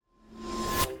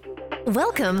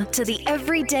Welcome to the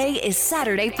Every Day is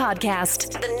Saturday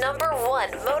podcast, the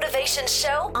 #1 motivation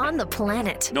show on the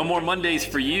planet. No more Mondays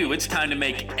for you. It's time to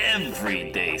make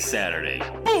every day Saturday.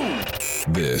 Boom!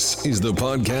 This is the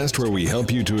podcast where we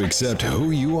help you to accept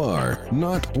who you are,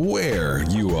 not where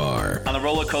you are. On the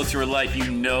roller coaster of life,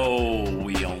 you know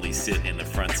we only sit in the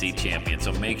front seat, champion.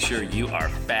 So make sure you are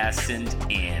fastened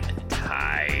in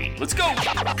tight. Let's go!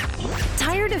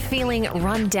 Tired of feeling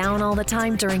run down all the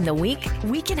time during the week?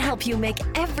 We can help you make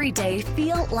every day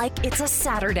feel like it's a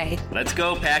Saturday. Let's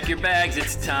go, pack your bags.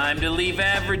 It's time to leave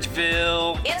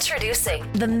Averageville. Introducing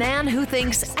the man who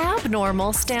thinks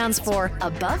abnormal stands for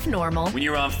above normal. When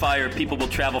you're on fire, people will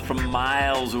travel from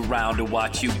miles around to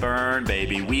watch you burn,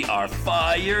 baby. We are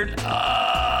fired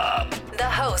up. The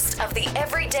host of the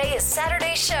Every Day is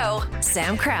Saturday show,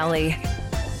 Sam Crowley.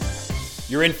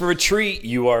 You're in for a treat.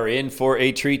 You are in for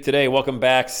a treat today. Welcome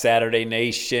back, Saturday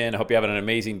Nation. I hope you're having an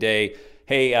amazing day.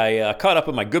 Hey, I caught up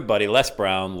with my good buddy, Les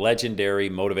Brown, legendary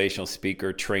motivational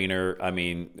speaker, trainer. I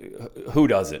mean, who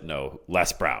doesn't know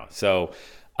Les Brown? So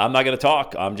I'm not going to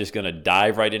talk. I'm just going to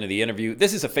dive right into the interview.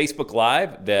 This is a Facebook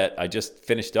Live that I just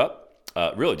finished up.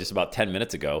 Really just about 10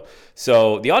 minutes ago.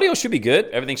 So the audio should be good.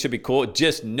 Everything should be cool.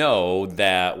 Just know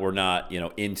that we're not,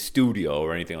 in studio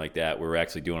or anything like that. We're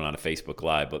actually doing it on a Facebook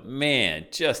Live. But man,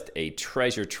 just a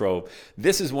treasure trove.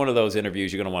 This is one of those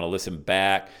interviews you're going to want to listen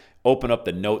back. Open up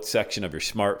the notes section of your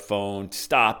smartphone.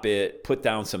 Stop it. Put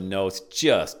down some notes.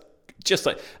 Just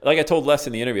like I told Les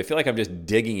in the interview, I feel like I'm just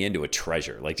digging into a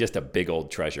treasure, like just a big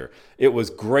old treasure. It was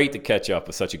great to catch up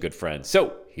with such a good friend.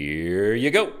 So here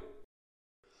you go.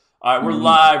 All right, we're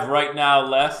live right now,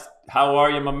 Les. How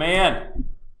are you, my man?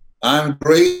 I'm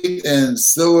great, and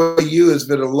so are you. It's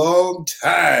been a long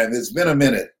time. It's been a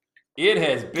minute. It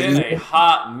has been a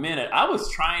hot minute. I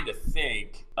was trying to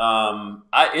think.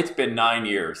 It's been 9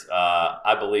 years.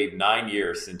 I believe 9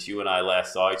 years since you and I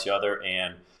last saw each other,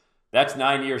 and that's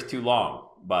 9 years too long,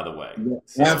 by the way.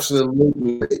 So,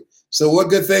 absolutely. So what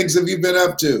good things have you been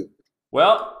up to?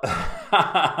 Well,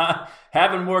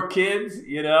 having more kids,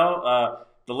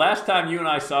 The last time you and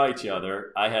I saw each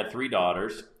other, I had 3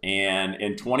 daughters, and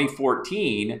in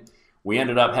 2014, we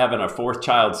ended up having our 4th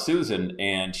child, Susan,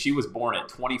 and she was born at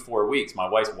 24 weeks. My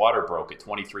wife's water broke at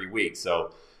 23 weeks,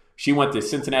 so she went to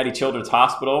Cincinnati Children's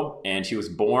Hospital, and she was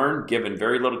born, given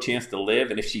very little chance to live,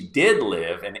 and if she did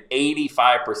live, an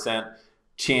 85%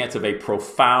 chance of a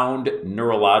profound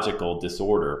neurological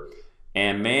disorder.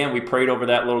 And man, we prayed over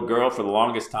that little girl for the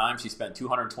longest time. She spent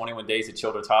 221 days at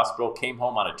Children's Hospital, came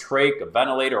home on a trach, a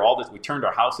ventilator, all this. We turned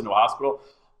our house into a hospital.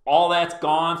 All that's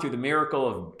gone through the miracle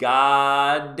of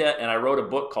God. And I wrote a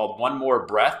book called One More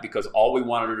Breath because all we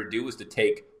wanted her to do was to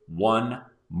take one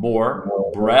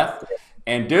more breath.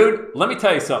 And dude, let me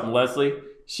tell you something, Leslie.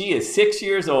 She is 6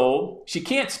 years old. She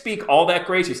can't speak all that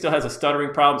great. She still has a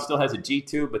stuttering problem, still has a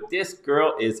G-tube, but this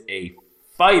girl is a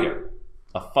fighter.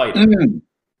 A fighter. Mm.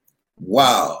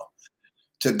 Wow.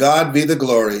 To God be the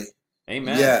glory.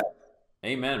 Amen. Yeah.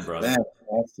 Amen, brother.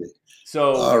 Fantastic.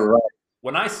 So all right.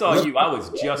 When I saw you, I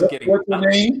was just getting... What's your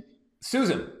name?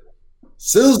 Susan.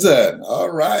 Susan.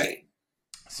 All right.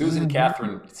 Susan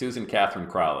Catherine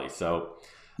Crowley. So,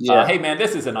 yeah. Hey, man,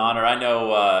 this is an honor. I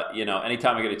know,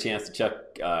 anytime I get a chance to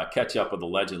catch up with a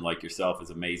legend like yourself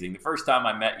is amazing. The first time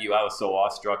I met you, I was so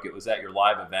awestruck. It was at your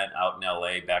live event out in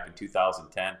L.A. back in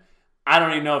 2010. I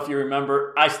don't even know if you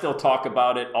remember. I still talk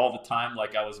about it all the time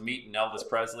like I was meeting Elvis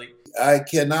Presley. I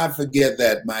cannot forget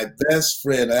that. My best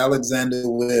friend, Alexander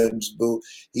Williams,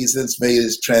 he since made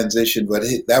his transition, but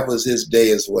that was his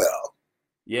day as well.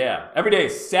 Yeah. Every day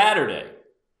is Saturday.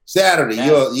 Saturday.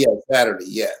 Saturday, yes. Saturday.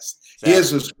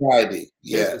 His was Friday.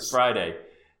 Yes. His was Friday.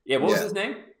 Yeah, what was his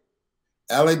name?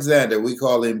 Alexander. We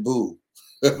call him Boo.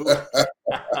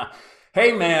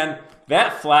 Hey, man.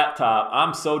 That flat top,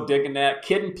 I'm so digging that.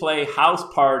 Kid and Play house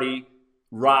party,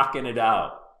 rocking it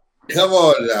out. Come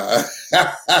on now.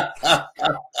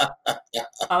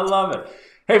 I love it.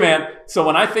 Hey, man, so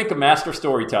when I think of master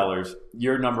storytellers,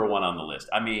 you're number 1 on the list.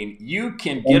 I mean, you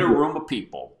can get a room of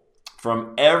people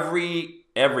from every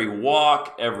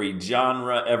walk, every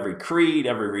genre, every creed,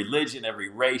 every religion, every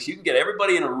race. You can get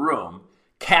everybody in a room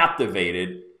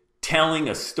captivated, telling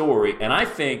a story. And I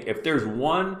think if there's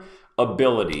one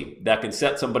ability that can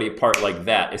set somebody apart like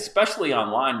that, especially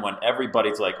online when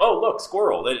everybody's like, oh, look,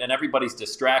 squirrel, and everybody's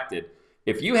distracted.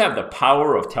 If you have the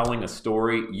power of telling a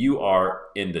story, you are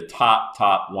in the top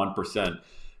 1%.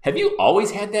 Have you always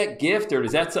had that gift, or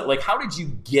does that, like, how did you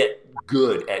get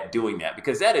good at doing that?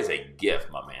 Because that is a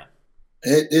gift, my man.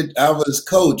 I was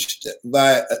coached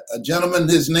by a gentleman.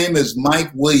 His name is Mike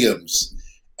Williams,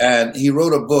 and he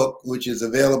wrote a book which is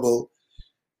available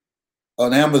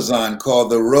on Amazon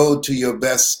called The Road to Your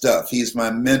Best Stuff. He's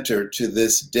my mentor to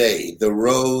this day. The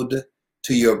Road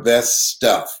to Your Best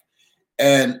Stuff.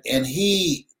 And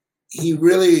he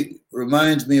really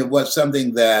reminds me of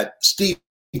something that Steve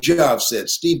Jobs said.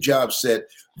 Steve Jobs said,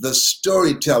 the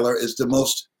storyteller is the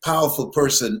most powerful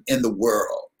person in the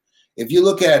world. If you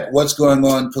look at what's going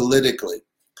on politically,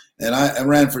 and I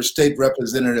ran for state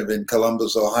representative in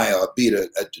Columbus, Ohio. I beat a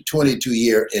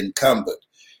 22-year incumbent.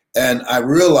 And I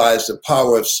realized the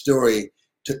power of story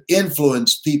to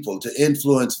influence people, to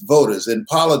influence voters. In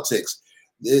politics,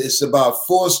 it's about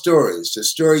 4 stories. The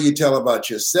story you tell about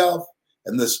yourself,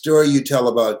 and the story you tell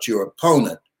about your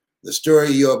opponent, the story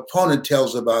your opponent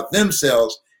tells about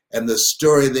themselves, and the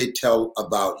story they tell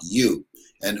about you.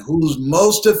 And who's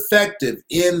most effective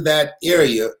in that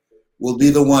area will be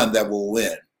the one that will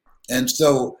win. And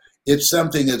so it's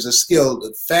something as a skill.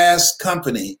 Fast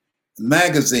Company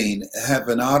magazine have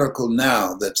an article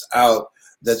now that's out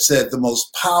that said the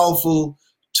most powerful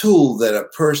tool that a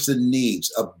person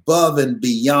needs above and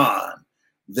beyond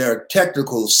their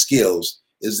technical skills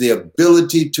is the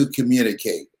ability to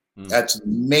communicate. That's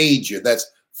major. That's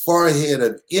far ahead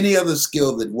of any other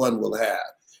skill that one will have,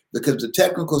 because the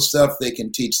technical stuff they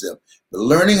can teach them. But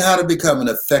learning how to become an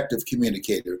effective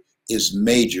communicator is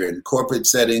major in corporate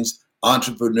settings,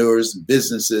 entrepreneurs,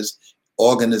 businesses,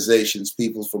 organizations,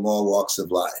 people from all walks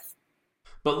of life.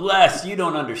 But Les, you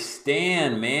don't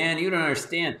understand, man. You don't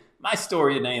understand. My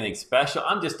story isn't anything special.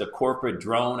 I'm just a corporate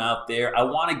drone out there. I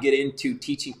want to get into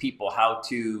teaching people how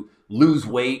to lose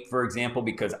weight, for example,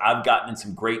 because I've gotten in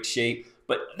some great shape.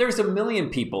 But there's a million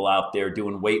people out there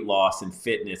doing weight loss and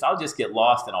fitness. I'll just get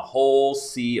lost in a whole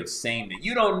sea of sameness.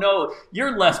 You don't know.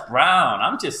 You're Les Brown.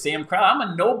 I'm just Sam Crowder. I'm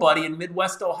a nobody in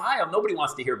Midwest Ohio. Nobody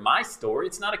wants to hear my story.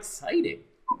 It's not exciting.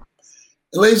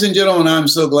 Ladies and gentlemen, I'm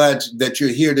so glad that you're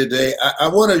here today. I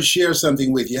want to share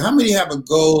something with you. How many have a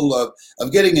goal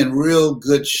of getting in real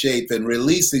good shape and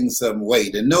releasing some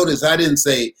weight? And notice I didn't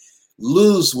say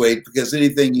lose weight, because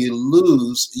anything you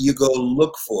lose, you go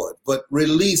look for it, but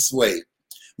release weight.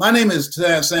 My name is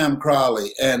Sam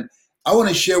Crowley, and I want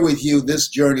to share with you this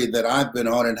journey that I've been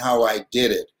on and how I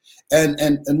did it. And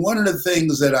one of the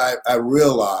things that I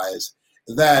realized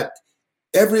that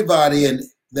everybody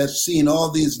that's seen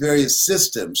all these various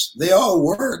systems, they all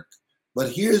work, but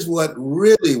here's what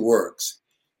really works,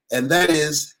 and that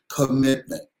is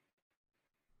commitment.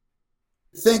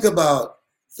 Think about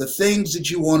the things that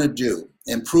you want to do,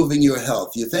 improving your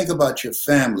health. You think about your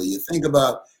family. You think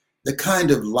about the kind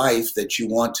of life that you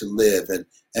want to live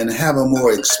and have a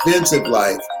more expensive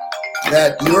life,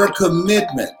 that your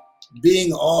commitment,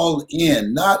 being all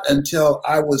in, not until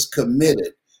I was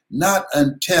committed, not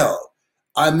until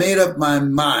I made up my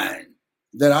mind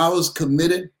that I was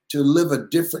committed to live a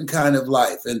different kind of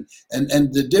life. And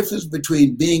the difference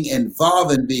between being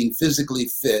involved in being physically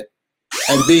fit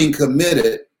and being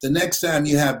committed, the next time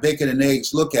you have bacon and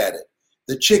eggs, look at it.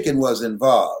 The chicken was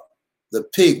involved. The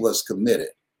pig was committed.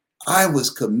 I was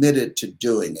committed to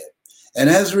doing it. And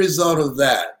as a result of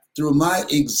that, through my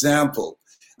example,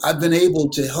 I've been able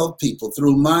to help people.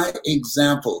 Through my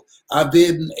example, I've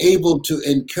been able to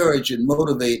encourage and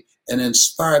motivate and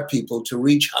inspire people to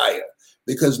reach higher.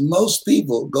 Because most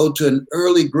people go to an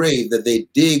early grave that they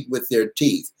dig with their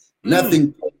teeth.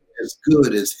 Nothing as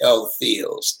good as health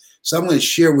feels. So I'm going to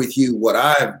share with you what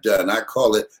I've done. I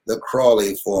call it the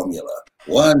Crawley formula.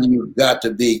 1, you've got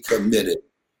to be committed.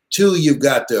 2, you've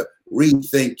got to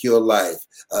rethink your life.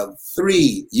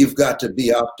 3, you've got to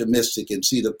be optimistic and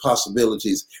see the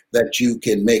possibilities that you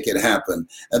can make it happen.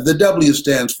 And the W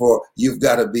stands for you've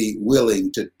got to be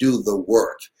willing to do the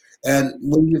work. And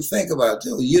when you think about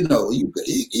it, you know, you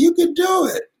can do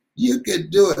it. You can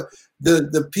do it.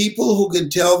 The people who can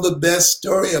tell the best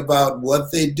story about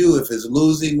what they do, if it's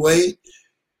losing weight,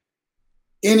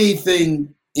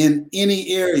 anything in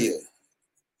any area,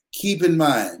 keep in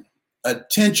mind,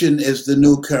 attention is the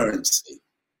new currency.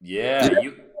 Yeah.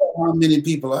 You don't know how many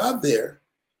people are out there,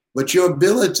 but your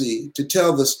ability to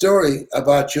tell the story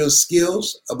about your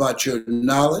skills, about your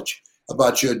knowledge,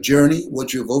 about your journey,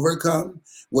 what you've overcome,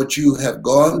 what you have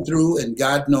gone through and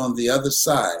gotten on the other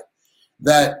side,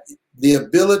 that the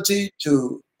ability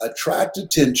to attract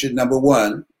attention, number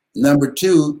 1. Number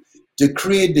 2, to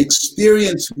create the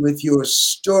experience with your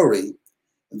story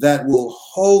that will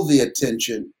hold the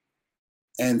attention.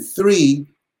 And 3,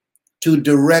 to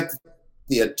direct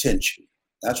the attention.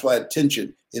 That's why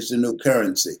attention is the new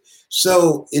currency.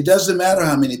 So it doesn't matter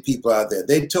how many people are there.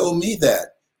 They told me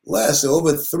that. Les,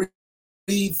 over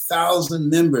 3,000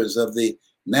 members of the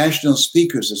National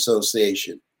Speakers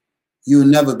Association. You'll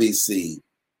never be seen.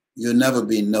 You'll never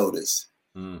be noticed.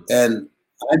 And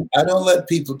I don't let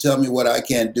people tell me what I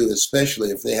can't do, especially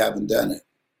if they haven't done it.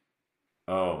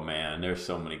 Oh man, there's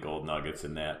so many gold nuggets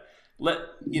in that.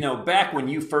 Back when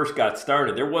you first got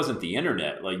started, there wasn't the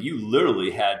internet. Like you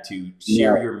literally had to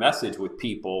share your message with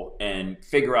people and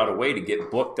figure out a way to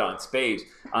get booked on stage.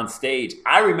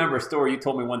 I remember a story you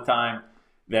told me one time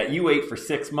that you ate for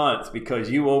 6 months because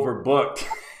you overbooked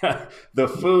the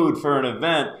food for an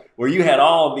event where you had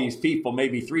all of these people,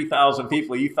 maybe 3,000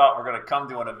 people you thought were going to come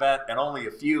to an event and only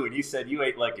a few. And you said you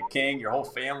ate like a king, your whole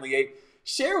family ate.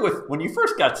 Share with, when you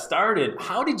first got started,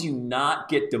 how did you not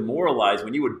get demoralized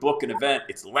when you would book an event?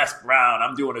 It's Les Brown.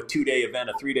 I'm doing a 2-day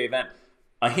event, a 3-day event.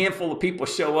 A handful of people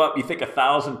show up. You think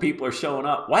 1,000 people are showing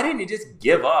up. Why didn't you just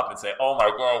give up and say, oh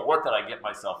my God, what did I get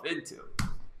myself into?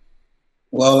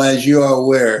 Well, as you are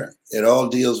aware, it all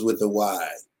deals with the why.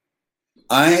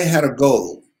 I had a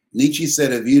goal. Nietzsche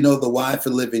said, if you know the why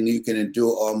for living, you can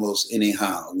endure almost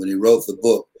anyhow, when he wrote the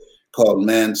book called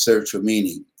Man's Search for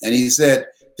Meaning. And he said,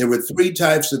 there were 3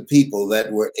 types of people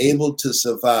that were able to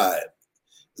survive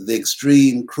the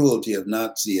extreme cruelty of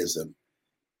Nazism.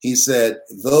 He said,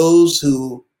 those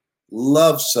who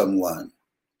loved someone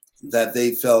that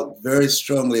they felt very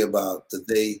strongly about, that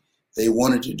they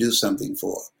wanted to do something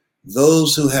for,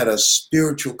 those who had a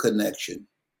spiritual connection,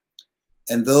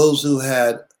 and those who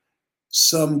had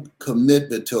some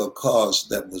commitment to a cause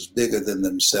that was bigger than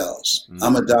themselves. Mm-hmm.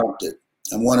 I'm adopted.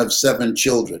 I'm one of 7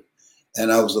 children. And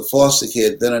I was a foster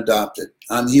kid, then adopted.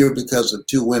 I'm here because of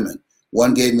 2 women.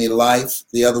 One gave me life,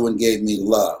 the other one gave me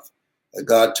love.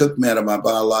 God took me out of my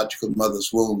biological mother's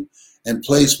womb and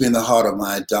placed me in the heart of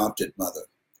my adopted mother.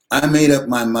 I made up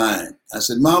my mind. I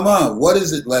said, Mama, what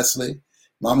is it, Leslie?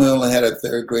 Mama only had a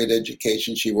 3rd grade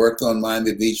education. She worked on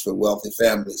Miami Beach for wealthy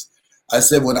families. I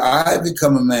said, when I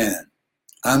become a man,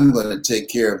 I'm going to take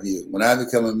care of you. When I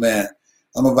become a man,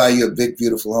 I'm going to buy you a big,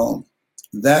 beautiful home.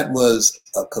 That was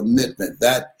a commitment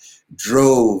that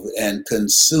drove and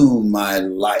consumed my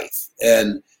life.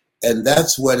 And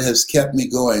that's what has kept me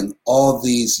going all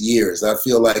these years. I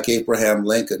feel like Abraham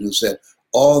Lincoln, who said,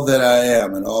 all that I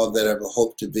am and all that I ever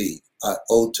hope to be, I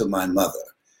owe to my mother.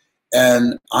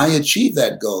 And I achieved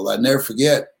that goal. I never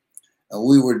forget.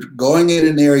 We were going in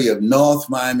an area of North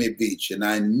Miami Beach, and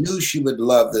I knew she would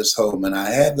love this home. And I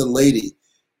had the lady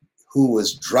who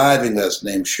was driving us,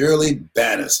 named Shirley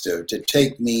Bannister, to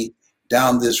take me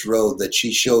down this road that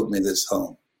she showed me this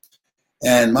home.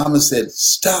 And Mama said,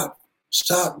 stop,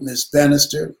 Miss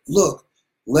Bannister. Look,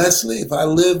 Leslie, if I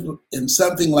lived in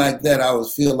something like that, I would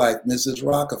feel like Mrs.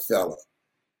 Rockefeller.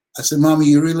 I said, Mama,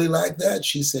 you really like that?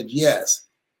 She said, yes.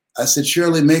 I said,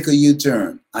 Shirley, make a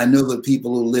U-turn. I know the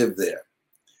people who live there.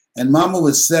 And Mama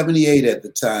was 78 at the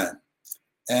time.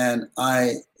 And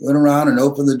I went around and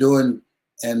opened the door,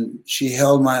 and she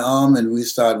held my arm, and we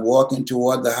started walking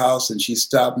toward the house, and she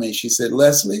stopped me. She said,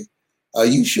 Leslie, are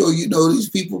you sure you know these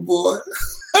people, boy?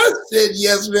 I said,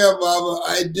 yes, ma'am, Mama,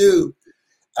 I do.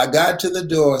 I got to the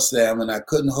door, Sam, and I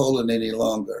couldn't hold it any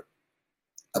longer.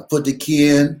 I put the key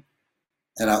in,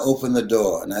 and I opened the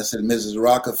door, and I said, Mrs.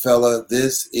 Rockefeller,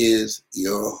 this is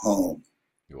your home.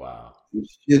 Wow.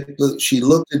 She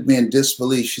looked at me in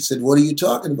disbelief. She said, what are you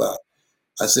talking about?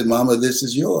 I said, Mama, this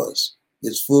is yours.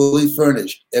 It's fully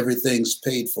furnished. Everything's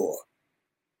paid for.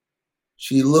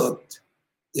 She looked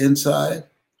inside.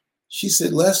 She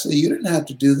said, Leslie, you didn't have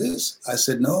to do this. I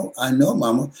said, no, I know,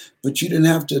 Mama, but you didn't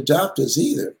have to adopt us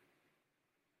either.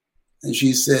 And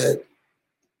she said,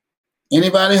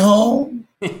 anybody home?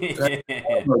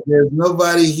 There's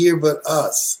nobody here but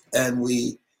us. And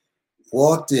we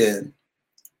walked in,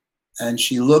 and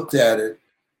she looked at it.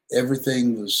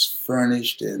 Everything was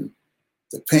furnished, and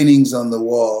the paintings on the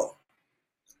wall,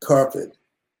 carpet.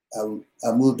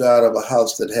 I moved out of a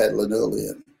house that had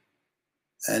linoleum.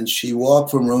 And she walked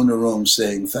from room to room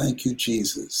saying, thank you,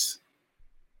 Jesus.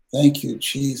 Thank you,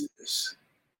 Jesus.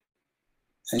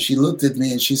 And she looked at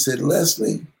me and she said,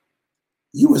 Leslie,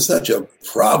 you were such a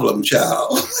problem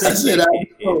child. I said, I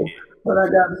know, but I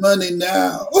got money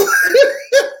now.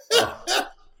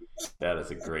 That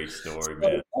is a great story,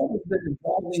 man. That was the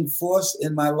driving force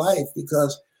in my life,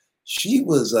 because she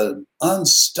was an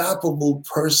unstoppable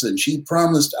person. She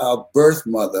promised our birth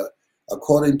mother,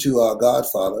 according to our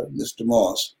godfather, Mr.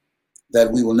 Moss,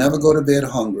 that we will never go to bed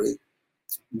hungry,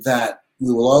 that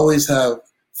we will always have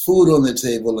food on the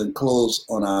table and clothes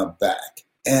on our back.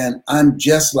 And I'm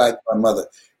just like my mother.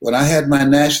 When I had my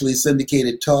nationally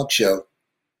syndicated talk show,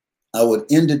 I would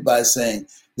end it by saying,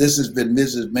 this has been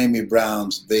Mrs. Mamie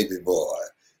Brown's baby boy,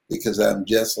 because I'm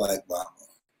just like Mama.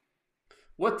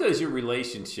 What does your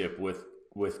relationship with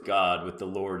God, with the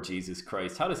Lord Jesus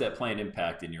Christ, how does that play an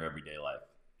impact in your everyday life?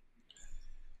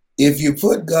 If you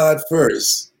put God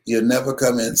first, you'll never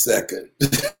come in second.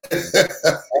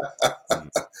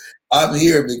 I'm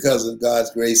here because of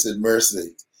God's grace and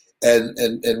mercy.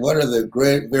 And one of the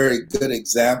very good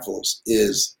examples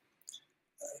is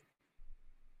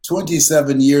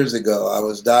 27 years ago, I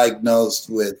was diagnosed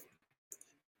with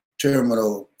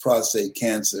terminal prostate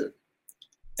cancer.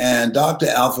 And Dr.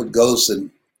 Alfred Golson,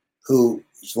 who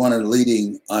was one of the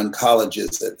leading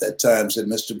oncologists at that time, said,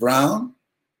 Mr. Brown,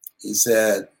 he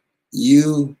said,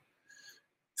 you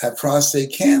have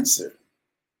prostate cancer.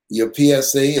 Your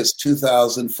PSA is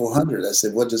 2,400. I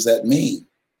said, what does that mean?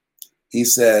 He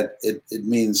said, it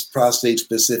means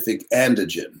prostate-specific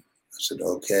antigen. I said,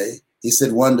 okay. He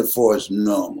said, 1 to 4 is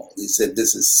normal. He said,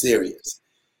 this is serious.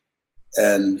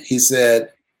 And he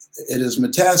said, it is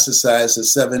metastasized to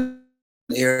 7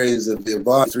 areas of your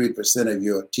body, 3% of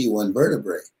your T1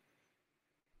 vertebrae.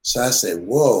 So I said,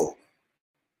 whoa.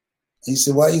 He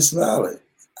said, why are you smiling?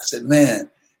 I said, man,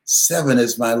 7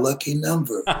 is my lucky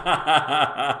number.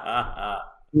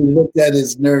 He looked at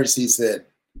his nurse. He said,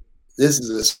 this is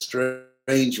a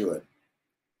strange one.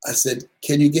 I said,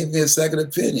 can you give me a second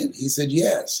opinion? He said,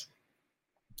 yes.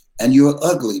 And you're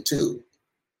ugly too.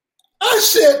 I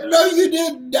said, no, you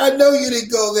didn't. I know you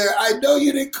didn't go there. I know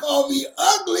you didn't call me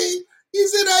ugly. He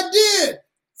said, I did.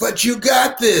 But you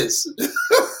got this.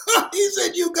 He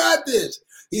said, you got this.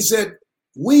 He said,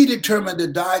 we determine the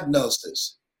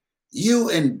diagnosis. You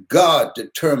and God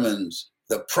determines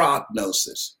the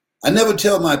prognosis. I never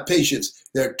tell my patients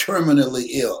they're terminally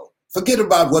ill. Forget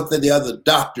about what the other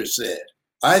doctor said.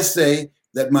 I say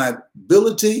that my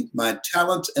ability, my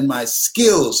talents, and my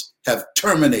skills have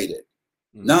terminated.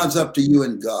 Now it's up to you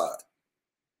and God.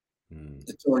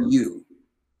 It's on you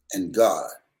and God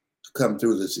to come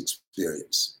through this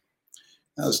experience.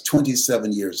 That was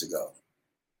 27 years ago.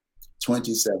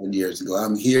 27 years ago.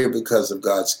 I'm here because of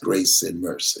God's grace and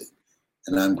mercy,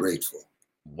 and I'm grateful.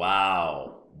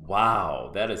 Wow.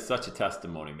 Wow. That is such a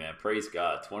testimony, man. Praise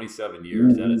God. 27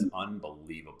 years. That is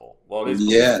unbelievable. Well, it is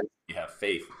cool. Yeah. You have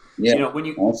faith. Yeah. You know, when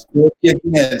you I'm still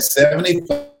kicking at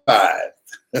 75.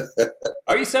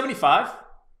 Are you 75?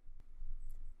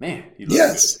 Man, you look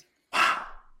Yes. good. Wow.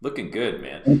 Looking good,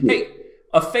 man. Hey,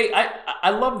 a faith I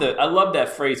love that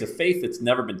phrase, a faith that's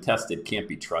never been tested can't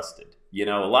be trusted. You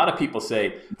know, a lot of people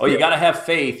say, oh, you got to have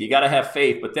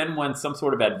faith. But then when some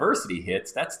sort of adversity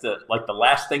hits, that's the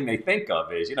last thing they think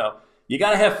of is, you know, you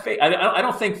got to have faith. I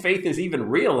don't think faith is even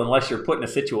real unless you're put in a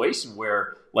situation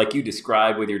where, like you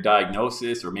described with your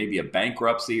diagnosis or maybe a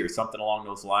bankruptcy or something along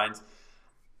those lines.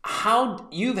 How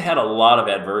you've had a lot of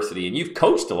adversity and you've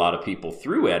coached a lot of people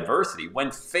through adversity.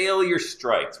 When failure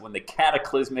strikes, when the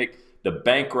cataclysmic, the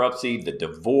bankruptcy, the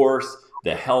divorce,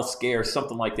 the health scare,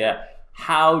 something like that,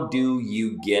 how do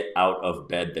you get out of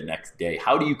bed the next day?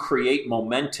 How do you create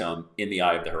momentum in the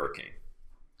eye of the hurricane?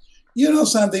 You know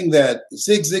something that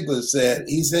Zig Ziglar said?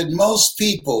 He said, most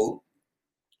people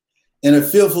in a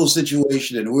fearful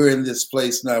situation, and we're in this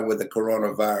place now with the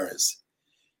coronavirus,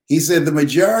 he said the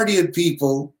majority of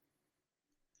people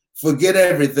forget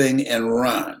everything and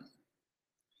run.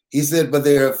 He said, but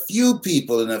there are a few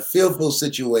people in a fearful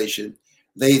situation,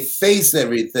 they face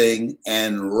everything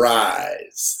and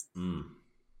rise.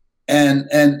 And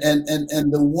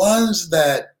the ones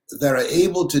that are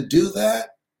able to do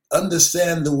that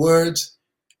understand the words,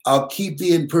 I'll keep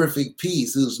thee in perfect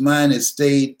peace, whose mind is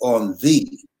stayed on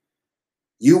thee.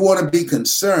 You want to be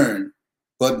concerned,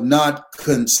 but not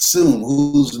consumed,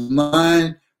 whose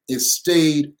mind is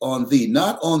stayed on thee,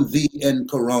 not on thee and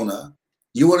corona.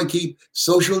 You want to keep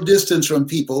social distance from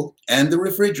people and the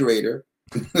refrigerator.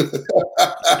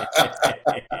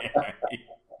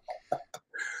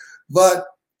 But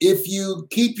if you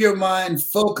keep your mind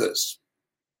focused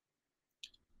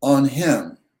on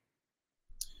him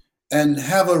and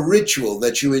have a ritual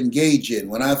that you engage in.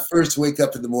 When I first wake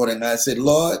up in the morning, I said,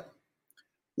 Lord,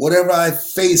 whatever I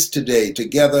face today,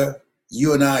 together,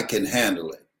 you and I can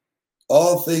handle it.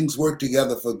 All things work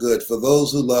together for good for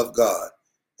those who love God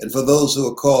and for those who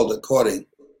are called according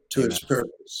to his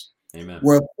purpose. Amen.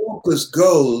 Where focus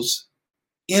goes,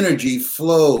 energy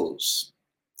flows.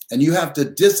 And you have to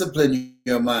discipline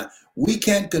your mind. We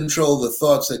can't control the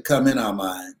thoughts that come in our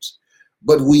minds,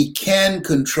 but we can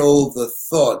control the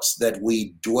thoughts that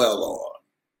we dwell on.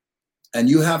 And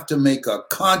you have to make a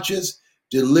conscious,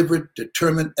 deliberate,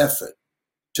 determined effort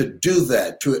to do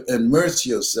that, to immerse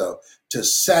yourself, to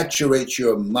saturate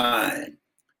your mind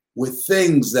with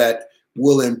things that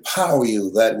will empower you,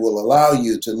 that will allow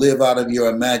you to live out of your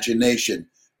imagination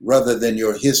rather than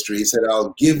your history. He said,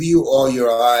 I'll give you all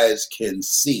your eyes can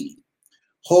see.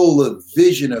 Hold a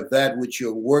vision of that which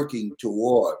you're working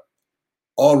toward,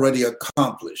 already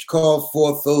accomplished. Call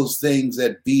forth those things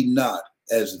that be not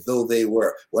as though they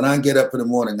were. When I get up in the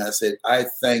morning, I said, I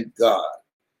thank God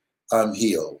I'm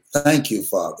healed. Thank you,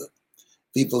 Father.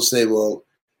 People say, well,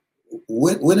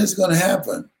 when is it going to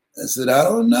happen? I said, I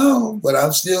don't know, but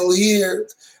I'm still here.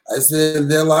 I said,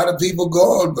 there are a lot of people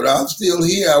gone, but I'm still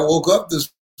here. I woke up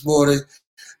this morning.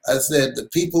 I said, the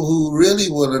people who really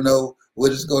want to know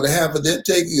what is going to happen, they're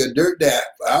taking a dirt nap.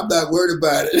 I'm not worried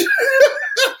about it.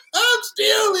 I'm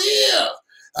still here.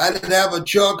 I didn't have a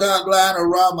chalk outline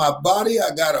around my body.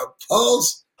 I got a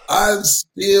pulse. I'm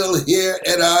still here,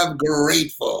 and I'm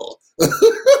grateful.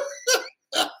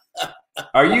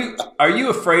 Are you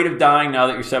afraid of dying now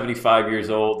that you're 75 years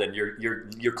old and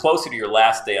you're closer to your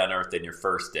last day on earth than your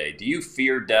first day? Do you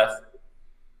fear death?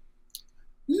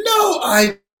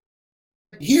 No,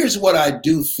 here's what I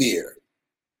do fear.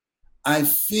 I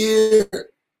fear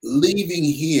leaving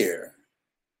here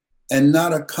and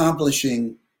not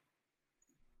accomplishing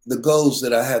the goals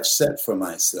that I have set for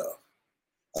myself.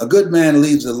 A good man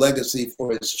leaves a legacy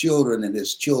for his children and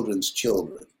his children's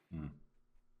children.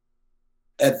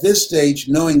 At this stage,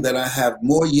 knowing that I have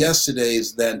more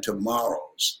yesterdays than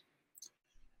tomorrows,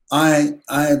 I'm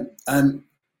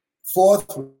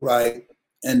forthright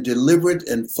and deliberate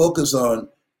and focus on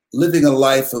living a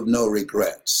life of no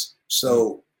regrets.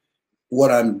 So what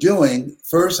I'm doing,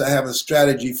 first, I have a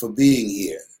strategy for being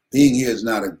here. Being here is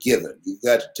not a given. You've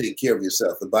got to take care of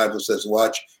yourself. The Bible says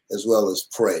watch as well as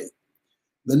pray.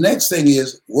 The next thing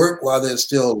is work while there's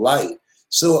still light.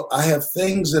 So I have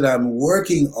things that I'm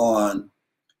working on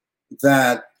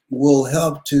that will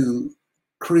help to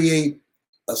create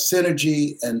a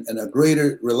synergy and a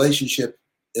greater relationship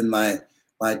in my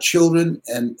children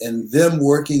and them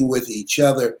working with each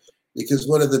other, because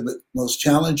one of the most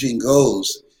challenging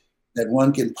goals that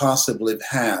one can possibly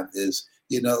have is,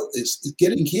 is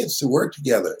getting kids to work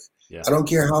together. Yeah. I don't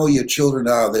care how your children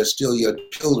are, they're still your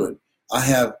children. I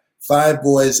have 5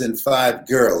 boys and 5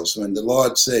 girls. When the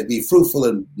Lord said, be fruitful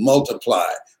and multiply,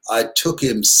 I took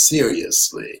him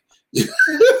seriously.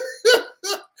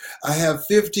 I have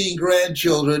 15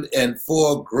 grandchildren and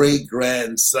 4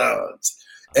 great-grandsons.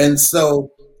 And so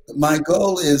my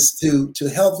goal is to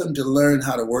help them to learn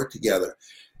how to work together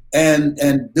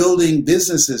and building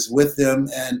businesses with them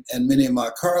and many of my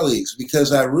colleagues,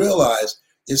 because I realize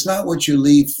it's not what you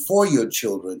leave for your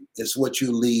children, it's what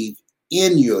you leave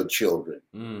in your children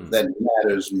that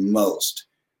matters most.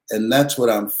 And that's what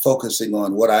I'm focusing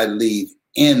on, what I leave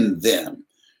in them.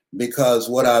 Because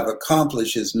what I've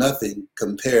accomplished is nothing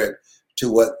compared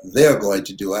to what they're going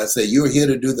to do. I say, you're here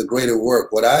to do the greater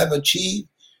work. What I've achieved,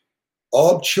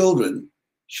 all children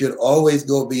should always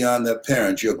go beyond their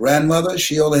parents. Your grandmother,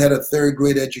 she only had a 3rd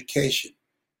grade education.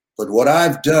 But what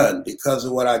I've done, because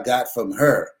of what I got from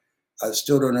her, I've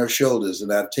stood on her shoulders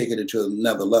and I've taken it to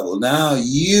another level. Now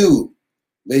you,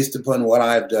 based upon what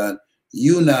I've done,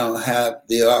 you now have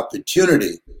the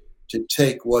opportunity to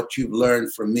take what you've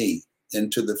learned from me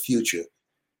into the future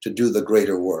to do the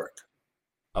greater work.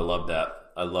 I love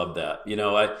that.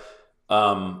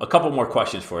 A couple more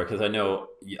questions for you, because I know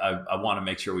I want to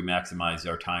make sure we maximize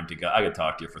our time together. I could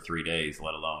talk to you for 3 days,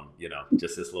 let alone,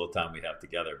 just this little time we have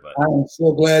together. But I'm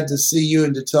so glad to see you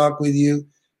and to talk with you.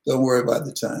 Don't worry about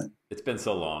the time. It's been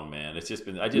so long, man. It's just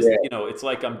been, it's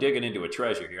like I'm digging into a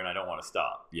treasure here and I don't want to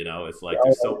stop. It's like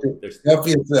there's help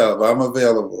yourself. I'm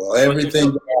available. Everything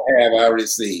I have, I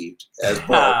received.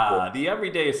 The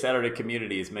Everyday Saturday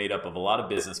community is made up of a lot of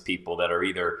business people that are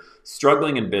either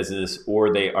struggling in business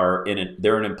or they're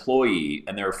an employee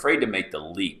and they're afraid to make the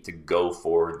leap to go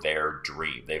for their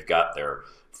dream. They've got their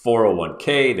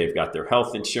 401k, they've got their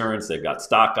health insurance, they've got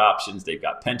stock options, they've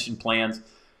got pension plans.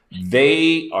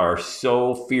 They are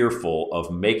so fearful of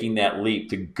making that leap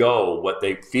to go what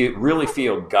they really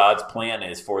feel God's plan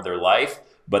is for their life,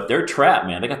 but they're trapped,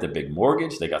 man. They got the big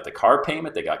mortgage, they got the car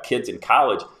payment, they got kids in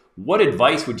college. What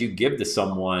advice would you give to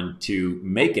someone to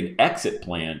make an exit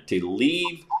plan, to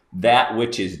leave that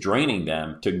which is draining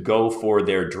them to go for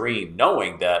their dream,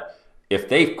 knowing that if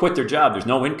they quit their job, there's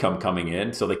no income coming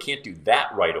in, so they can't do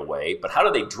that right away. But how do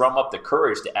they drum up the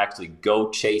courage to actually go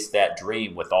chase that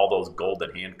dream with all those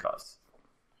golden handcuffs?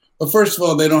 Well, first of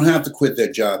all, they don't have to quit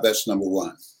their job. That's number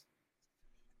one.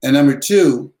 And number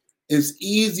two, it's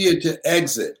easier to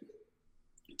exit,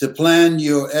 to plan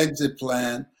your exit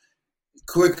plan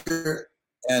quicker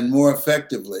and more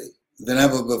effectively than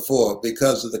ever before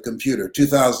because of the computer.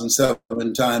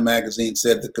 2007 Time magazine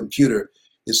said the computer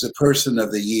is the person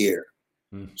of the year.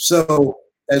 So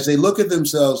as they look at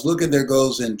themselves, look at their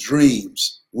goals and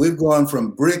dreams, we've gone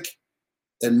from brick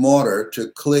and mortar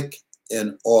to click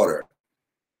and order.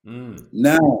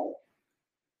 Now,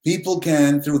 people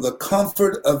can, through the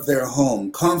comfort of their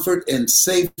home, comfort and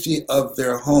safety of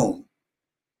their home,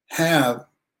 have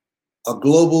a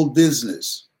global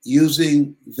business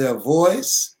using their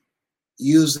voice,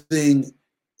 using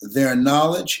their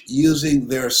knowledge, using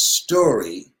their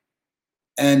story,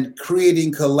 and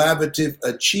creating collaborative,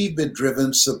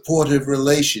 achievement-driven, supportive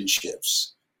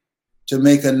relationships to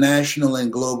make a national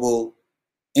and global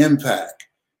impact.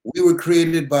 We were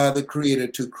created by the Creator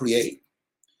to create.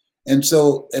 And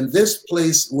so in this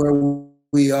place where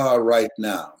we are right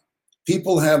now,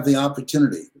 people have the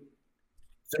opportunity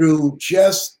through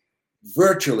just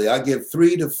virtually, I give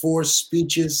 3 to 4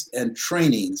 speeches and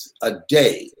trainings a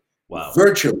day, Wow.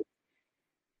 virtually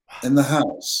in the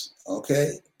house,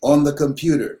 okay, on the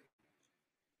computer.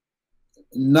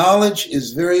 Knowledge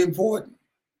is very important.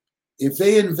 If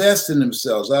they invest in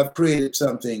themselves, I've created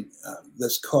something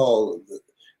that's called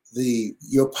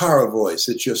your power voice.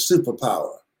 It's your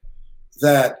superpower.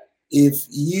 That if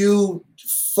you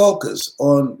focus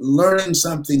on learning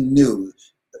something new,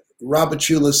 Robert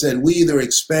Schuller said, we either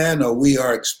expand or we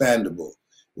are expandable.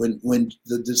 When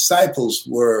the disciples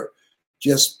were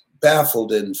just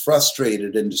baffled and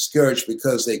frustrated and discouraged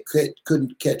because they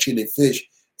couldn't catch any fish,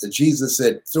 Jesus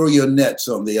said, throw your nets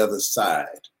on the other side.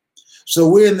 So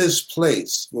we're in this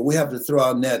place where we have to throw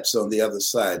our nets on the other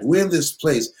side. We're in this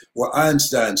place where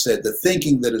Einstein said, the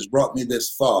thinking that has brought me this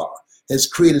far has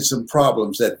created some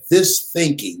problems that this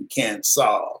thinking can't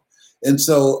solve. And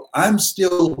so I'm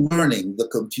still learning the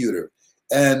computer.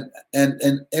 And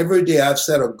every day I've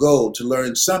set a goal to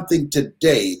learn something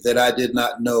today that I did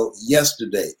not know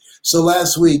yesterday. So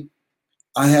last week,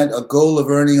 I had a goal of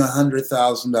earning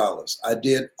 $100,000. I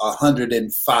did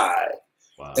 105.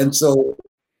 Wow. And so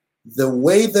the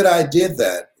way that I did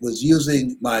that was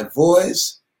using my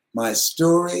voice, my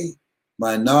story,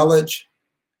 my knowledge,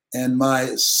 and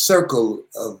my circle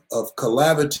of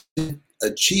collaborative,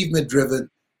 achievement-driven,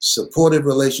 supportive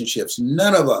relationships.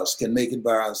 None of us can make it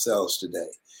by ourselves today.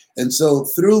 And so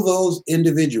through those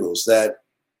individuals that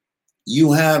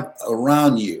you have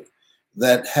around you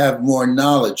that have more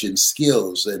knowledge and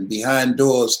skills and behind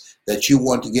doors that you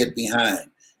want to get behind,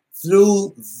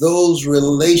 through those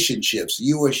relationships,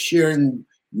 you are sharing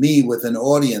me with an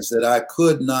audience that I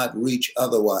could not reach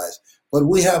otherwise. But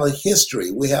we have a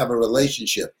history, we have a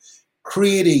relationship.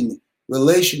 Creating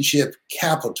relationship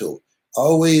capital.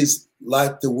 Always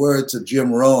like the words of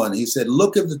Jim Rohn. He said,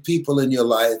 look at the people in your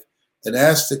life and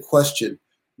ask the question,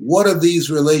 what are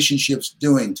these relationships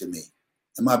doing to me?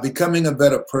 Am I becoming a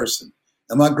better person?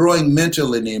 Am I growing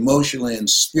mentally and emotionally and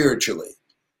spiritually?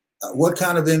 What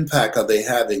kind of impact are they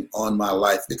having on my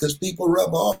life? Because people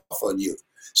rub off on you.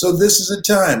 So this is a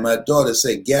time, my daughter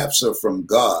say, gaps are from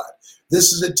God.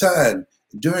 This is a time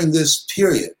during this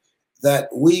period that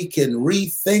we can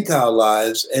rethink our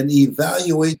lives and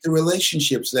evaluate the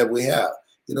relationships that we have.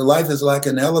 You know, life is like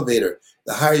an elevator.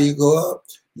 The higher you go up,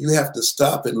 you have to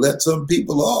stop and let some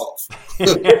people off.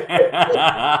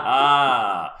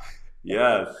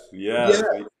 Yes. Yeah.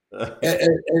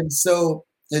 And so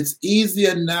it's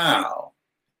easier now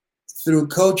through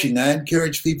coaching. I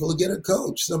encourage people to get a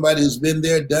coach, somebody who's been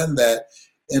there, done that,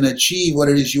 and achieve what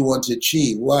it is you want to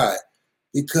achieve. Why?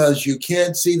 Because you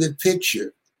can't see the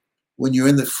picture when you're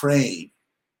in the frame.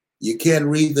 You can't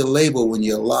read the label when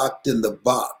you're locked in the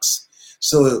box.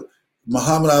 So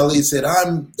Muhammad Ali said,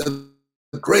 I'm the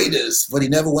greatest, but he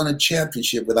never won a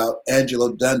championship without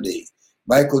Angelo Dundee.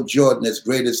 Michael Jordan, as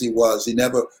great as he was, he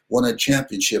never won a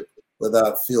championship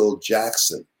without Phil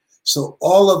Jackson. So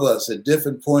all of us at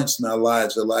different points in our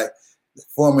lives are like the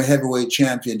former heavyweight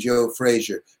champion Joe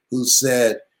Frazier, who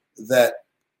said that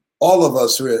all of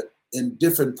us are in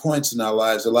different points in our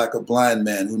lives are like a blind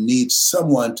man who needs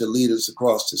someone to lead us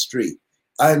across the street.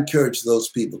 I encourage those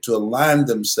people to align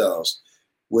themselves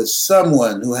with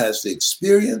someone who has the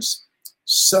experience,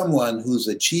 someone who's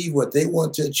achieved what they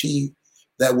want to achieve,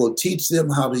 that will teach them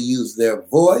how to use their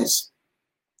voice,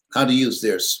 how to use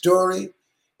their story,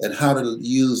 and how to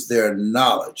use their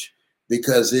knowledge,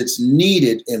 because it's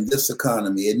needed in this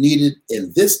economy. It's needed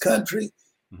in this country,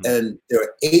 and there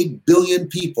are 8 billion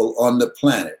people on the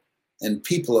planet and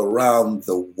people around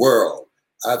the world.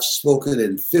 I've spoken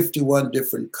in 51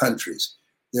 different countries.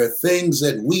 There are things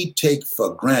that we take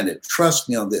for granted. Trust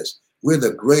me on this. We're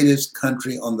the greatest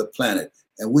country on the planet,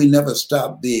 and we never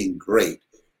stop being great.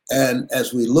 And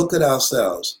as we look at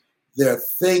ourselves, there are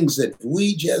things that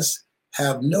we just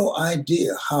have no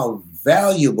idea how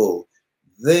valuable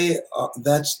they are,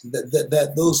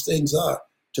 that those things are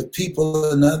to people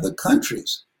in other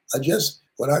countries.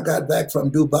 When I got back from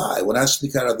Dubai, when I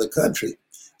speak out of the country,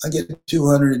 I get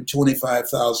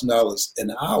 $225,000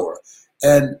 an hour.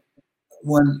 And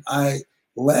when I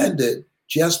landed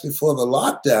just before the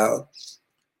lockdown,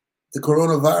 the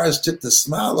coronavirus took the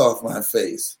smile off my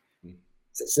face.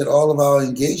 They said, all of our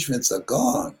engagements are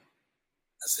gone.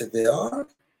 I said, they are?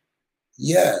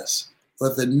 Yes.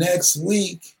 But the next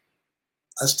week,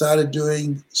 I started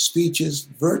doing speeches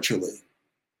virtually.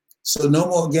 So no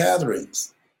more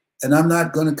gatherings. And I'm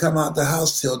not going to come out the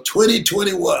house till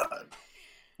 2021.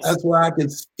 That's why I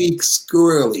can speak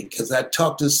squirrely, because I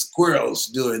talk to squirrels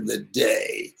during the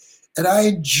day. And I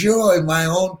enjoy my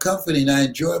own company, and I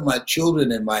enjoy my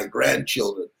children and my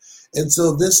grandchildren. And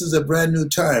so this is a brand new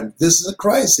time. This is a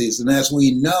crisis. And as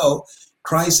we know,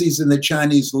 crisis in the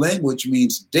Chinese language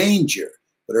means danger,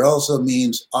 but it also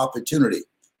means opportunity.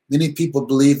 Many people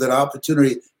believe that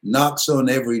opportunity knocks on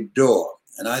every door.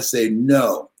 And I say,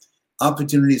 no,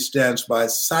 opportunity stands by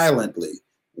silently,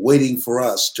 waiting for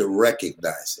us to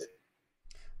recognize it.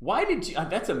 Why did you,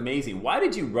 that's amazing. Why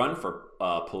did you run for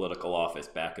political office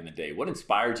back in the day? What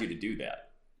inspired you to do that?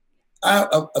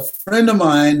 A friend of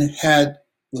mine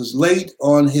was late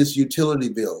on his utility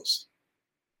bills,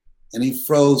 and he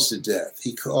froze to death.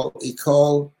 He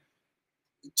called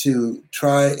to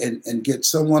try and get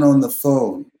someone on the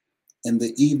phone in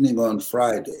the evening on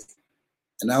Friday.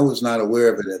 And I was not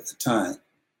aware of it at the time.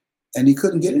 And he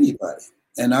couldn't get anybody.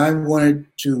 And I wanted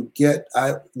to get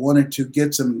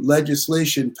some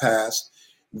legislation passed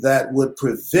that would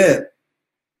prevent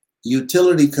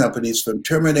utility companies from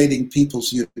terminating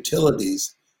people's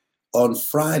utilities on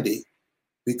Friday,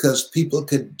 because people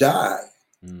could die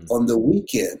on the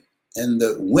weekend in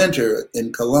the winter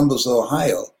in Columbus,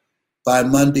 Ohio, by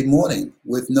Monday morning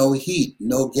with no heat,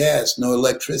 no gas, no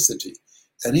electricity.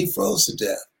 And he froze to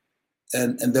death.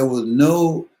 And there was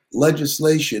no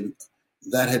legislation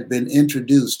that had been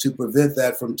introduced to prevent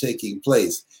that from taking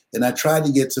place. And I tried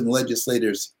to get some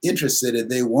legislators interested, and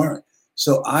they weren't.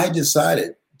 So I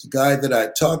decided, the guy that I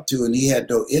talked to, and he had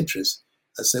no interest,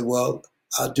 I said, well,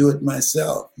 I'll do it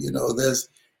myself. You know, there's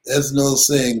no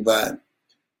saying by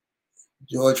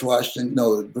George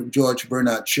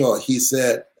Bernard Shaw. He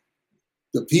said,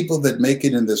 the people that make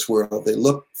it in this world, they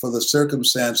look for the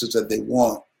circumstances that they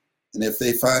want. And if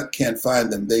they can't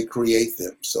find them, they create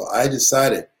them. So I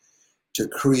decided to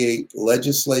create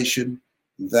legislation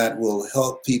that will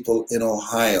help people in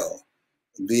Ohio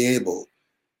be able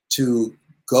to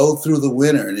go through the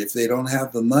winter. And if they don't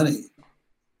have the money,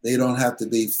 they don't have to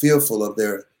be fearful of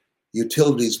their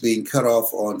utilities being cut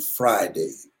off on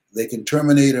Friday. They can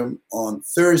terminate them on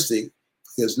Thursday,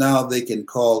 because now they can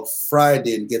call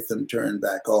Friday and get them turned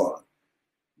back on.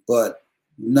 But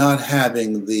not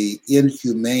having the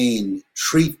inhumane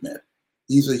treatment.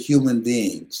 These are human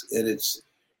beings, and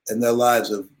their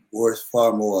lives are worth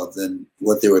far more than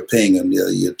what they were paying on their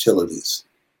utilities.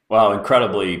 Wow,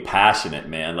 incredibly passionate,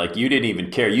 man. Like, you didn't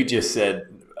even care. You just said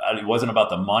it wasn't about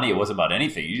the money. It wasn't about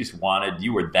anything.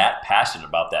 You were that passionate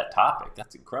about that topic.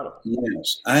 That's incredible.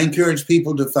 Yes. I encourage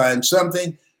people to find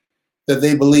something that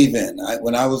they believe in.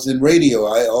 When I was in radio,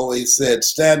 I always said,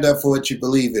 stand up for what you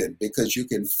believe in, because you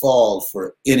can fall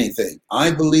for anything.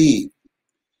 I believe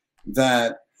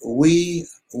that we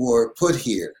were put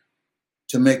here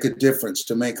to make a difference,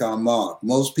 to make our mark.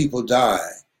 Most people die,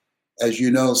 as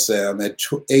you know, Sam, at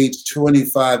age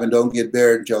 25 and don't get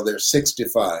buried until they're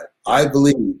 65. I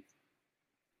believe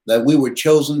that we were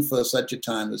chosen for such a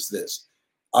time as this.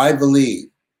 I believe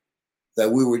that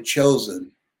we were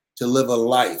chosen to live a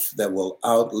life that will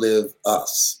outlive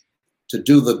us, to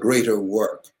do the greater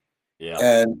work.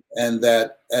 Yeah. And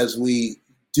that as we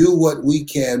do what we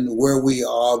can where we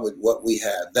are with what we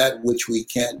have, that which we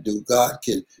can't do, God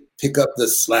can pick up the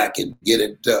slack and get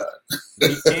it done.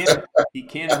 He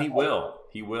can and he will.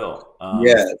 He will.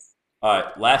 Yes. All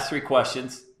right, last three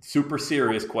questions, super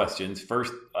serious questions.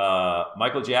 First,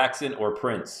 Michael Jackson or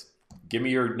Prince? Give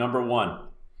me your number one.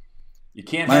 You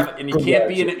can't have it, and you can't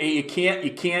be in it. You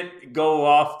can't go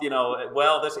off. You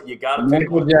got to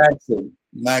pick one.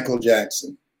 Michael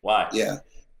Jackson. Why? Yeah,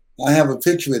 I have a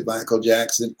picture with Michael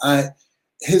Jackson.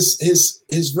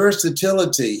 His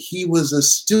versatility. He was a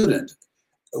student.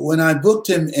 When I booked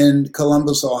him in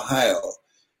Columbus, Ohio,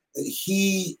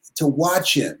 to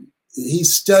watch him, he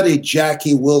studied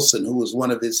Jackie Wilson, who was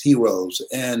one of his heroes,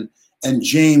 and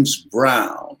James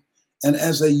Brown. And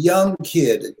as a young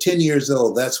kid, at 10 years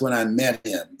old, that's when I met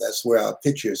him. That's where our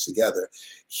pictures together.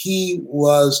 He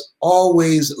was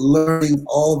always learning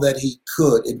all that he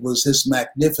could. It was his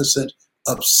magnificent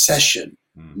obsession,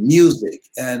 music,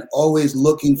 and always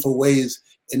looking for ways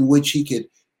in which he could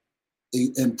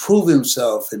improve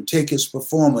himself and take his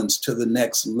performance to the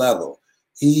next level.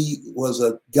 He was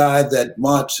a guy that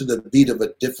marched to the beat of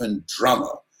a different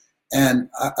drummer. And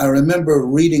I remember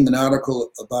reading an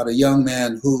article about a young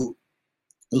man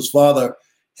whose father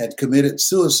had committed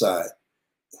suicide,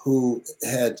 who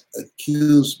had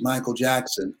accused Michael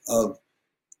Jackson of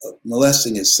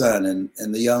molesting his son.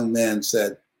 And the young man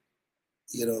said,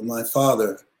 my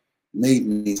father made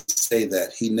me say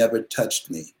that. He never touched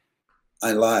me.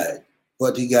 I lied.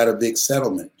 But he got a big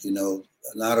settlement, an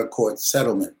out-of-court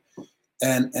settlement.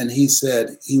 And he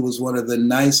said he was one of the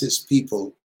nicest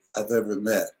people I've ever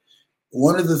met.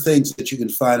 One of the things that you can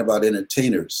find about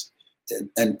entertainers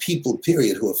and people,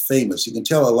 period, who are famous, you can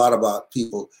tell a lot about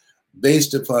people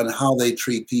based upon how they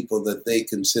treat people that they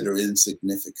consider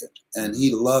insignificant. And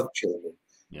he loved children.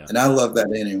 Yeah. And I love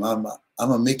that in him. I'm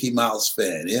a Mickey Mouse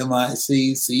fan.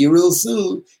 M-I-C, see you real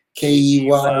soon.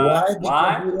 K-E-Y-Y,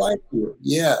 because we like you.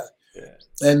 Yeah.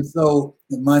 And so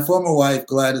my former wife,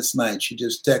 Gladys Knight, she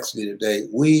just texted me today.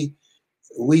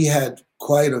 We had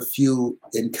quite a few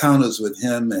encounters with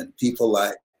him and people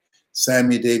like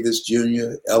Sammy Davis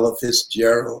Jr., Ella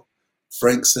Fitzgerald,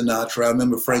 Frank Sinatra. I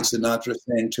remember Frank Sinatra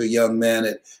saying to a young man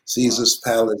at Caesar's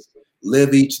Palace,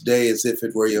 live each day as if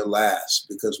it were your last,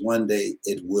 because one day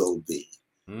it will be.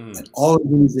 And all of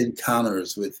these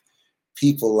encounters with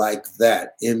people like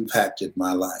that impacted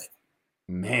my life.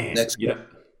 Man,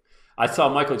 I saw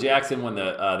Michael Jackson when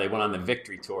they went on the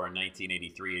Victory Tour in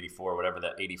 1983, 84, whatever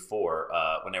that 84,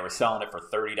 when they were selling it for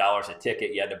 $30 a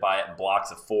ticket. You had to buy it in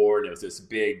blocks of 4, and it was this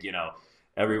big,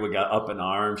 everyone got up in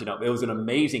arms. It was an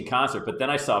amazing concert. But then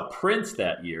I saw Prince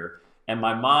that year, and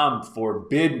my mom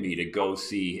forbid me to go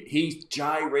see. He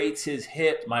gyrates his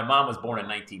hips. My mom was born in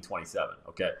 1927.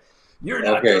 Okay. You're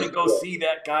not going to go see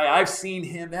that guy. I've seen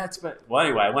him. Well,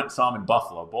 anyway, I went and saw him in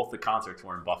Buffalo. Both the concerts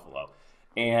were in Buffalo.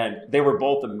 And they were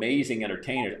both amazing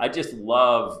entertainers. I just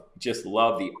love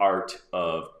the art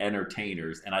of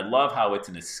entertainers. And I love how it's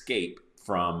an escape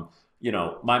from,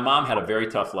 my mom had a very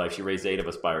tough life. She raised 8 of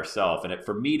us by herself. And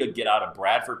for me to get out of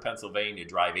Bradford, Pennsylvania,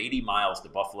 drive 80 miles to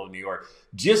Buffalo, New York,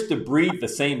 just to breathe the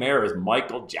same air as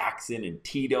Michael Jackson and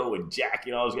Tito and Jack,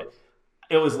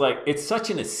 it was like, it's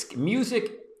such an escape.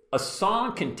 Music, a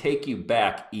song can take you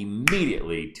back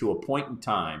immediately to a point in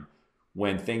time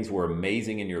when things were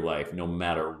amazing in your life, no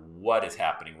matter what is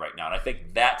happening right now. And I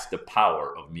think that's the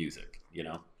power of music,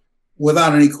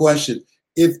 Without any question.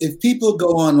 If people go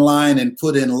online and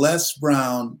put in Les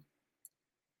Brown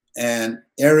and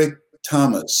Eric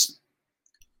Thomas,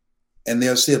 and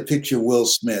they'll see a picture of Will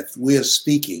Smith, we're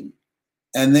speaking,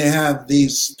 and they have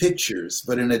these pictures,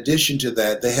 but in addition to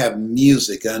that, they have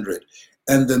music under it.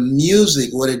 And the music,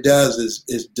 what it does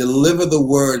is deliver the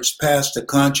words past the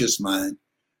conscious mind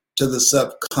to the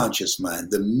subconscious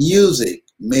mind. The music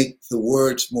make the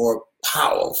words more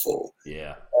powerful.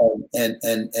 Yeah.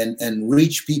 And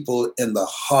reach people in the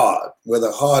heart. Where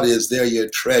the heart is, there your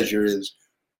treasure is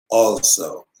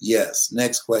also. Yes.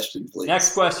 Next question, please.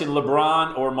 Next question,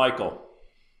 LeBron or Michael?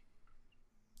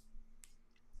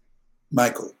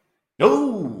 Michael.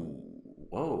 Oh,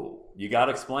 whoa. You got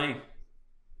to explain.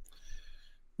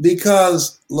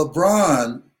 Because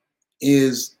LeBron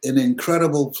is an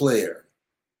incredible player,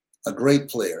 a great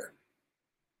player.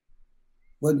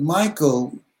 But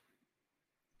Michael,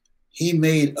 he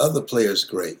made other players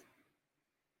great.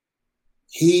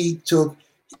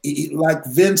 Like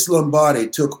Vince Lombardi,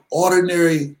 took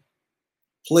ordinary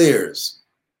players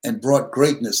and brought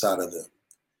greatness out of them.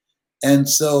 And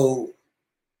so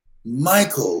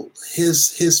Michael,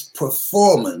 his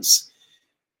performance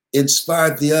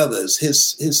inspired the others.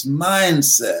 His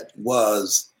mindset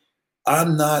was,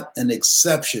 I'm not an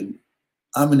exception.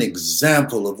 I'm an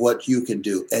example of what you can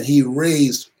do. And he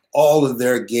raised all of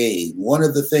their game. One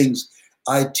of the things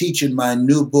I teach in my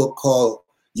new book called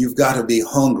You've Got to Be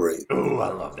Hungry. Oh, I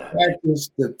love that.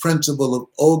 Practice the principle of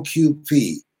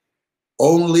OQP,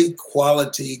 only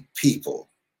quality people.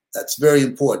 That's very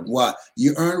important. Why?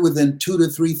 You earn within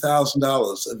 $2,000 to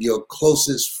 $3,000 of your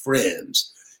closest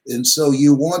friends. And so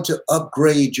you want to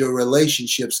upgrade your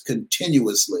relationships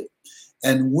continuously.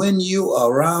 And when you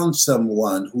are around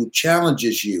someone who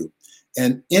challenges you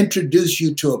and introduce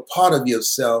you to a part of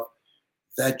yourself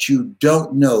that you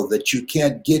don't know, that you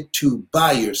can't get to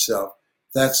by yourself,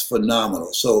 that's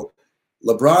phenomenal. So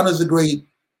LeBron is a great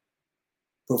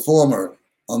performer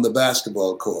on the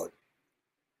basketball court.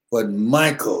 But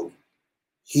Michael,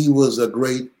 he was a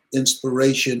great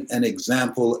inspiration and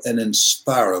example and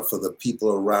inspirer for the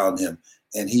people around him.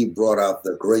 And he brought out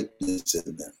the greatness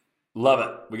in them. Love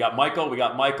it. We got Michael.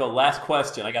 Last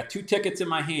question. I got 2 tickets in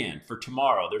my hand for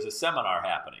tomorrow. There's a seminar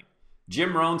happening.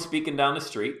 Jim Rohn speaking down the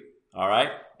street. All right.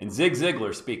 And Zig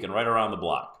Ziglar speaking right around the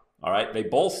block. All right. They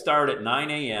both start at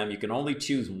 9 a.m. You can only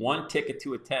choose one ticket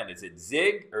to attend. Is it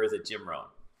Zig or is it Jim Rohn?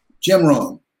 Jim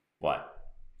Rohn. What?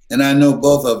 And I know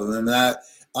both of them. And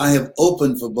I have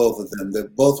opened for both of them. They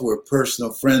both were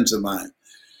personal friends of mine.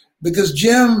 Because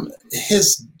Jim,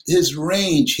 his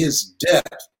range, his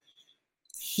depth,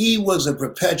 he was a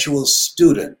perpetual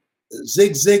student.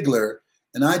 Zig Ziglar,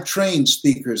 and I train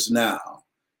speakers now.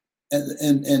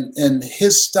 And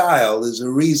his style is a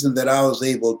reason that I was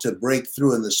able to break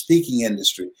through in the speaking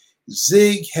industry.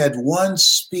 Zig had one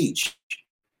speech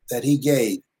that he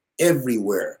gave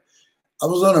everywhere. I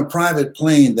was on a private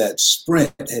plane that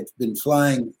Sprint had been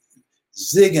flying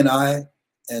Zig and I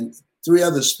and 3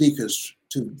 other speakers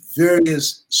to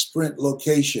various Sprint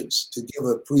locations to give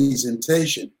a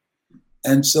presentation.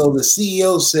 And so the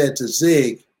CEO said to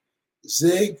Zig,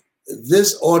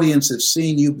 this audience has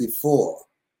seen you before.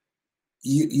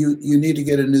 You need to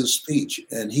get a new speech.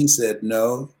 And he said,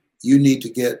 no, you need to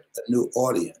get a new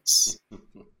audience.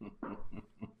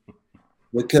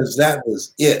 Because that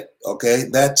was it, okay?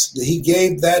 He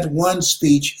gave that one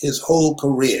speech his whole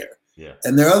career. Yeah.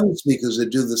 And there are other speakers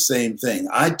that do the same thing.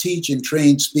 I teach and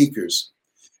train speakers.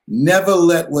 Never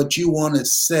let what you want to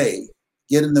say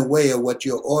get in the way of what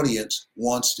your audience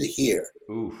wants to hear.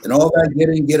 Oof. And all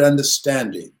that get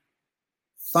understanding.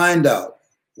 Find out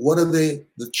what are the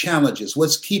challenges,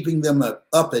 what's keeping them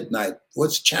up at night,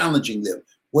 what's challenging them,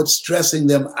 what's stressing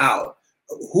them out,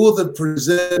 who are the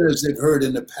presenters they've heard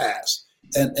in the past,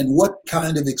 and what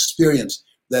kind of experience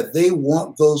that they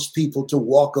want those people to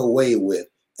walk away with,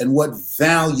 and what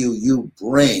value you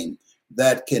bring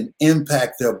that can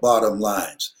impact their bottom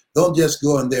lines. Don't just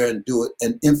go in there and do it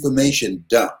an information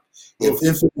dump. If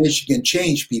information can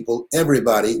change people,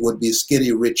 everybody would be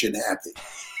skinny, rich, and happy.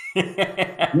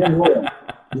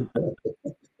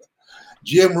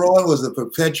 Jim Rohn was a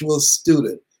perpetual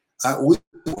student. We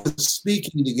were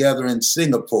speaking together in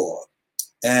Singapore,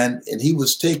 and he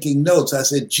was taking notes. I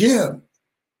said, Jim,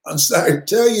 I'm sorry to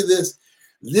tell you this.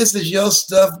 This is your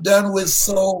stuff done with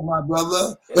soul, my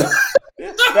brother.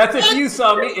 That's if you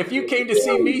saw me. If you came to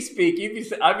see me speak,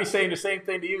 I'd be saying the same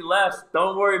thing to you, Les.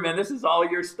 Don't worry, man. This is all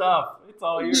your stuff. It's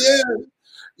all yours. Yeah.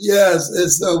 Yes.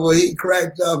 And so he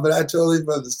cracked up, and I told him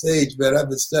on the stage, man, I've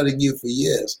been studying you for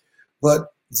years.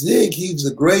 But Zig, he's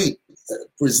a great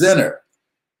presenter.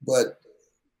 But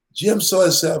Jim saw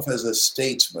himself as a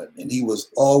statesman, and he was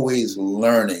always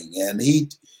learning. And he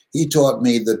taught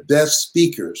me the best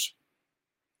speakers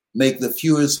make the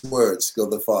fewest words go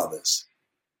the farthest.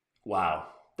 Wow.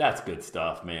 That's good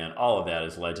stuff, man. All of that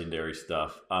is legendary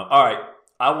stuff. All right.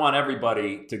 I want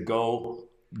everybody to go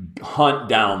hunt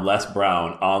down Les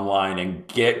Brown online and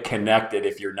get connected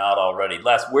if you're not already.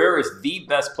 Les, where is the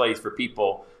best place for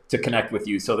people to connect with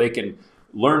you so they can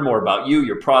learn more about you,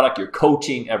 your product, your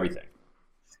coaching, everything?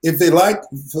 If they like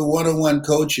the one-on-one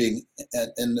coaching,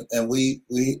 and we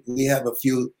have a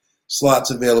few slots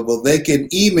available, they can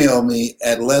email me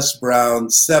at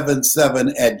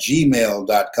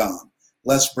lesbrown77@gmail.com.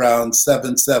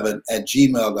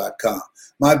 lesbrown77@gmail.com.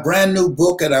 My brand new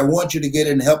book, and I want you to get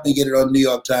it and help me get it on New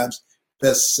York Times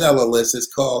bestseller list, is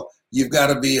called You've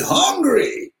Got to Be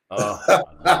Hungry. Oh,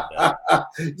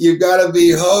 You've got to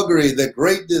be hungry, the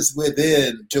greatness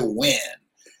within to win.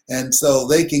 And so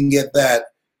they can get that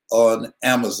on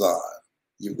Amazon.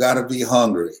 You've got to be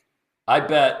hungry. I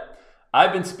bet.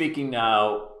 I've been speaking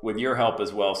now with your help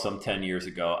as well some 10 years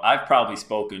ago. I've probably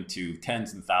spoken to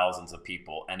tens and thousands of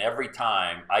people. And every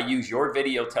time I use your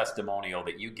video testimonial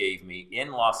that you gave me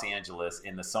in Los Angeles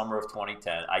in the summer of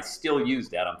 2010, I still use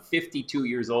that. I'm 52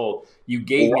 years old. You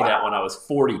gave me that when I was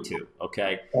 42.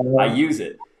 Okay. I use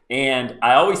it. And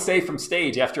I always say from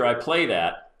stage after I play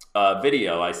that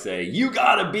video, I say, you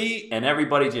gotta be, and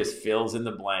everybody just fills in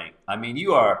the blank. I mean,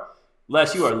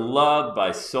 Les, you are loved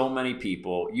by so many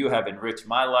people. You have enriched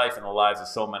my life and the lives of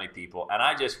so many people. And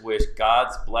I just wish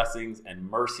God's blessings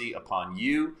and mercy upon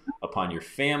you, upon your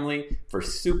family, for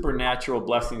supernatural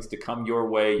blessings to come your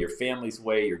way, your family's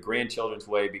way, your grandchildren's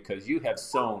way, because you have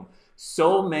sown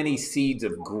so many seeds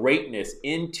of greatness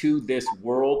into this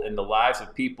world and the lives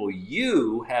of people.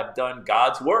 You have done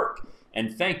God's work.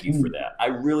 And thank you for that. I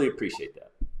really appreciate that.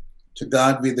 To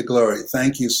God be the glory.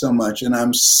 Thank you so much. And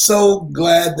I'm so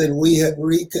glad that we have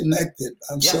reconnected.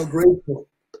 I'm so grateful.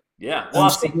 Yeah. Well,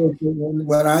 so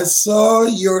when I saw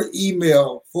your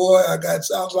email, boy, I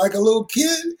was like a little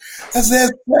kid. I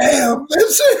said, Sam.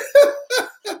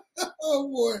 Oh,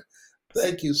 boy.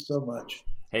 Thank you so much.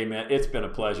 Hey, man, it's been a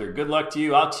pleasure. Good luck to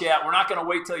you. I'll chat. We're not going to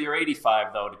wait till you're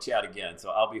 85, though, to chat again. So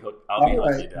I'll be hooked. I'll be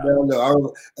hunting you down. No, I'm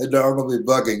normally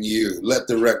bugging you. Let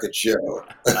the record show. All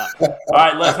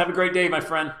right, Les, have a great day, my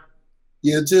friend.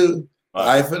 You too.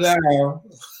 Bye for now.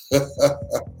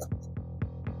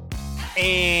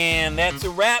 And that's a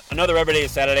wrap. Another Everyday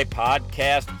Saturday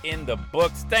podcast in the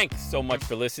books. Thanks so much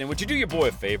for listening. Would you do your boy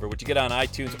a favor? Would you get on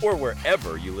iTunes or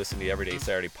wherever you listen to the Everyday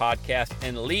Saturday podcast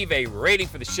and leave a rating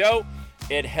for the show?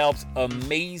 It helps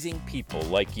amazing people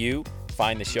like you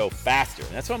find the show faster.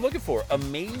 And that's what I'm looking for,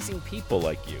 amazing people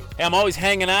like you. Hey, I'm always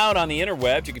hanging out on the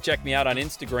interwebs. You can check me out on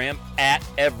Instagram at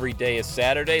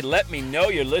EveryDayIsSaturday. Let me know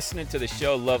you're listening to the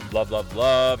show.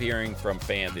 Love hearing from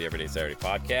fans of the Everyday Saturday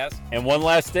podcast. And one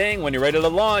last thing, when you're ready to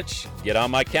launch, get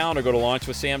on my calendar, go to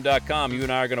launchwithsam.com. You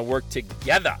and I are going to work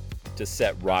together to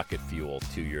set rocket fuel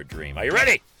to your dream. Are you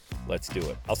ready? Let's do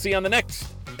it. I'll see you on the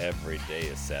next Every Day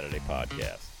is Saturday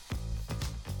podcast.